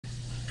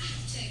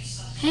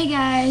Hey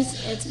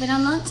guys, it's been a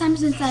long time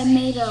since I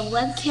made a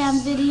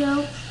webcam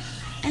video,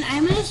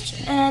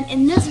 and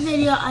in this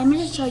video I'm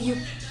going to show you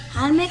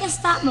how to make a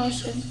stop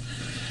motion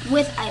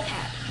with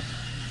iPad.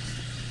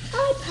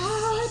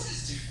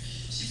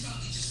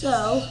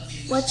 So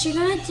what you're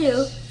going to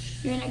do,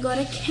 you're going to go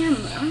to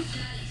camera,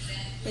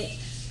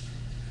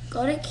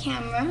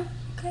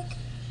 click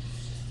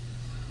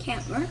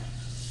camera,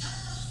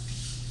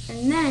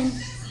 and then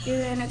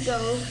you're going to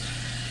go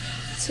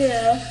to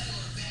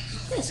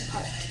this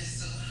part.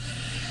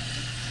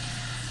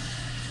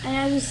 And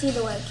as you see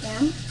the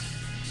webcam,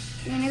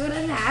 you're going to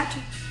go to that,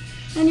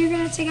 and you're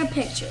going to take a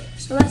picture.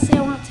 So let's say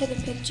I want to take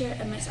a picture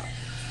of myself,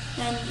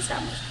 and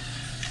stop motion.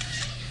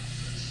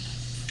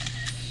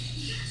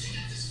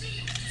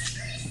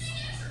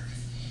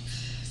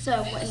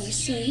 So what you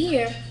see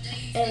here,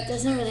 it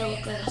doesn't really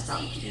look like a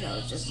stop motion,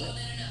 it's just like.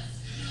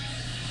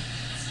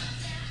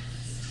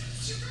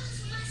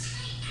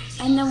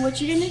 And then what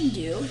you're going to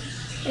do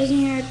is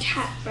you're going to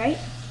tap, right?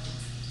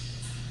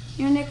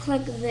 You're going to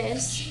click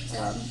this.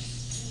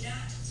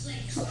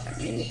 Hold on, let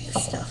me make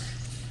this stuff.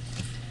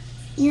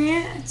 You're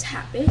going to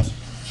tap it.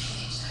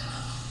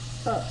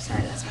 Oh,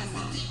 sorry, that's my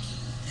mom.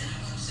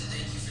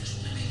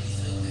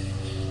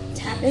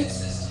 Tap it.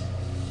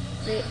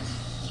 Wait,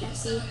 can't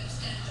see.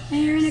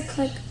 And you're going to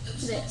click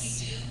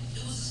this.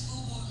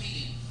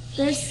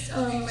 This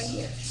right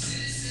here.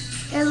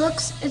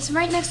 It's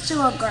right next to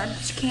a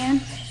garbage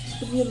can.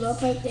 If you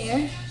look right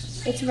there,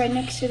 it's right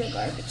next to the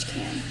garbage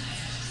can.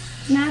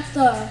 Not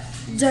the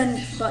done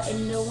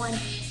button,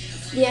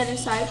 the other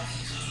side.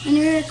 And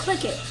you're going to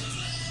click it.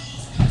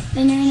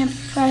 Then you're going to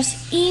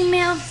press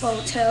email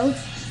photo.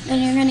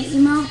 Then you're going to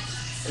email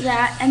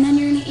that. And then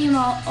you're going to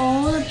email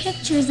all the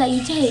pictures that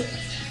you take.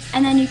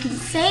 And then you can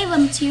save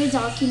them to your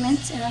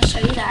documents. And I'll show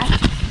you that.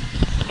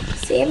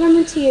 Save them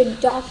into your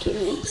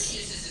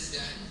documents.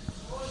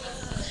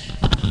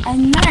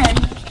 And then,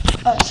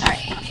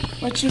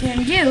 what you're going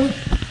to do,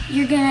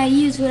 you're going to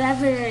use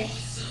whatever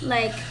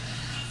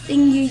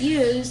thing you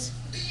use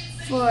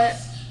for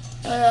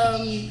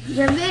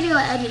your video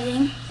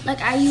editing. Like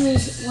I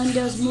use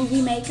Windows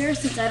Movie Maker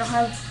since I don't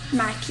have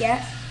Mac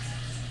yet.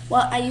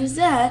 Well, I use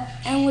that,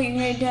 and when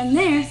you're done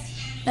there,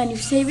 then you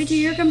save it to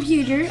your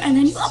computer and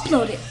then you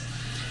upload it.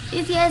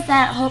 Easy as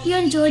that. Hope you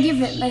enjoyed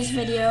this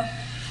video,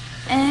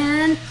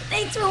 and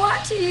thanks for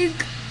watching.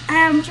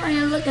 I'm trying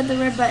to look at the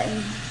red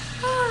button.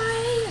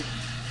 Bye.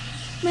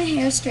 My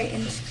hair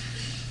straightened.